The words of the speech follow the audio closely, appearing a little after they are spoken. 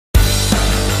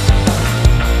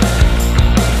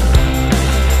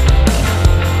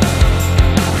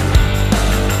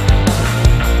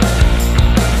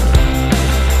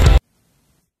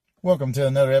Welcome to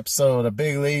another episode of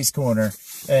Big Lee's Corner,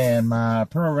 and my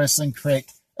pro wrestling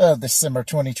crate of December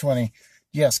 2020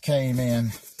 just came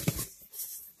in.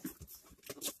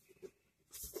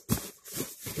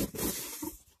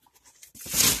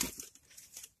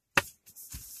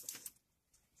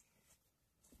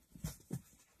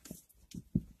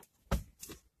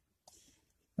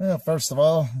 Well, first of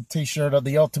all, a t-shirt of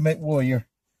the Ultimate Warrior.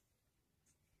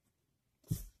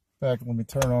 In fact, let me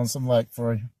turn on some light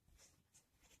for you,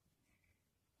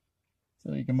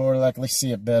 so you can more likely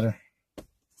see it better.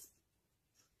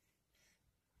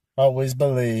 Always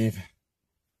believe.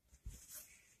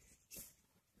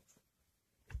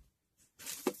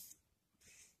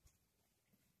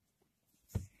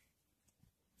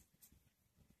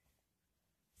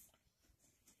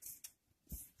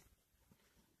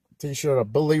 T-shirt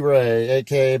of Bully Ray,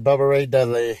 aka Bubba Ray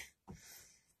Dudley.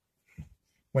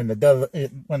 When the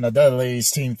Dudleys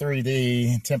Team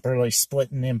 3D temporarily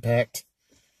split in Impact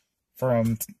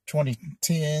from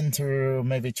 2010 to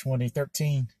maybe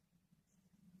 2013.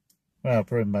 Well,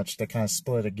 pretty much they kind of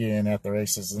split again after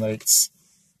Aces and Eights,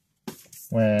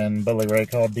 when Bully Ray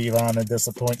called Devon a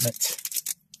disappointment,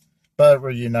 but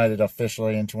reunited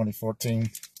officially in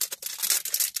 2014.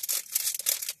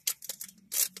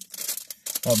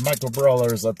 Michael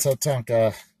Brawler's a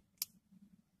Tatanka.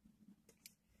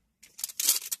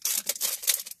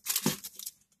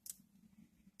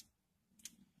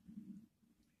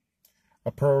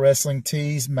 A Pro Wrestling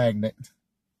Tees magnet.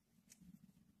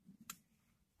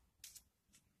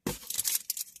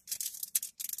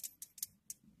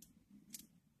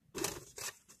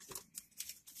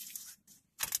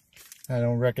 I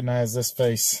don't recognize this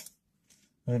face.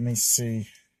 Let me see.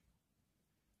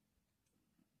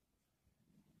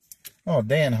 Oh,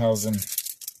 Danhausen.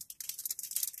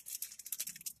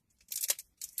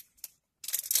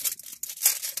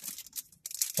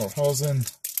 Or Hausen.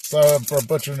 Sorry for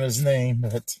butchering his name,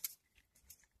 but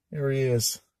here he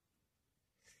is.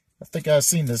 I think I've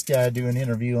seen this guy do an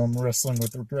interview on Wrestling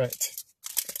with Regret.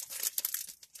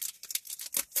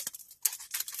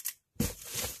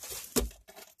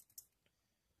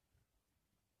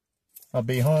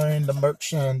 Behind the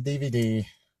merch on DVD.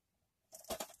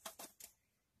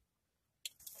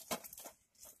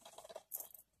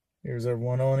 Here's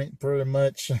everyone on it, pretty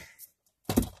much.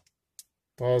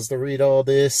 Pause to read all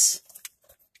this.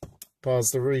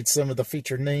 Pause to read some of the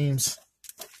featured names.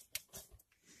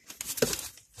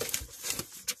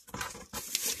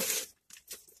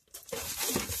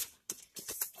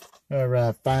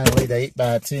 Alright, finally the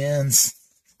 8x10s.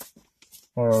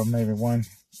 Or maybe one.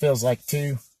 Feels like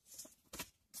two.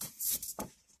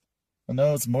 I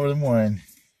know it's more than one.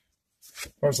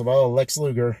 First of all, Lex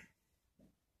Luger.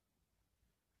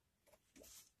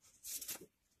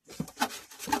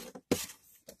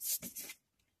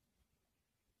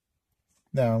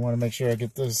 Now I want to make sure I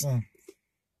get this.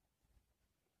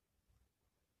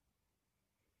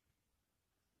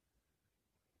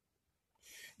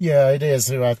 Yeah, it is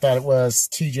who I thought it was.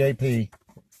 TJP.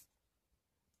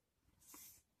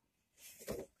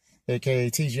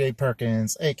 AKA TJ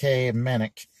Perkins. AKA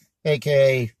Manic.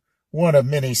 AKA one of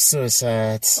many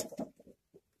suicides.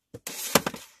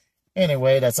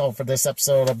 Anyway, that's all for this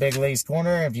episode of Big Lee's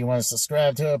Corner. If you want to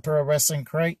subscribe to a Pro Wrestling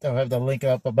Crate, I'll have the link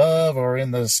up above or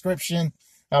in the description.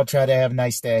 I'll try to have a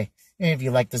nice day. And if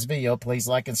you like this video, please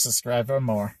like and subscribe for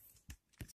more.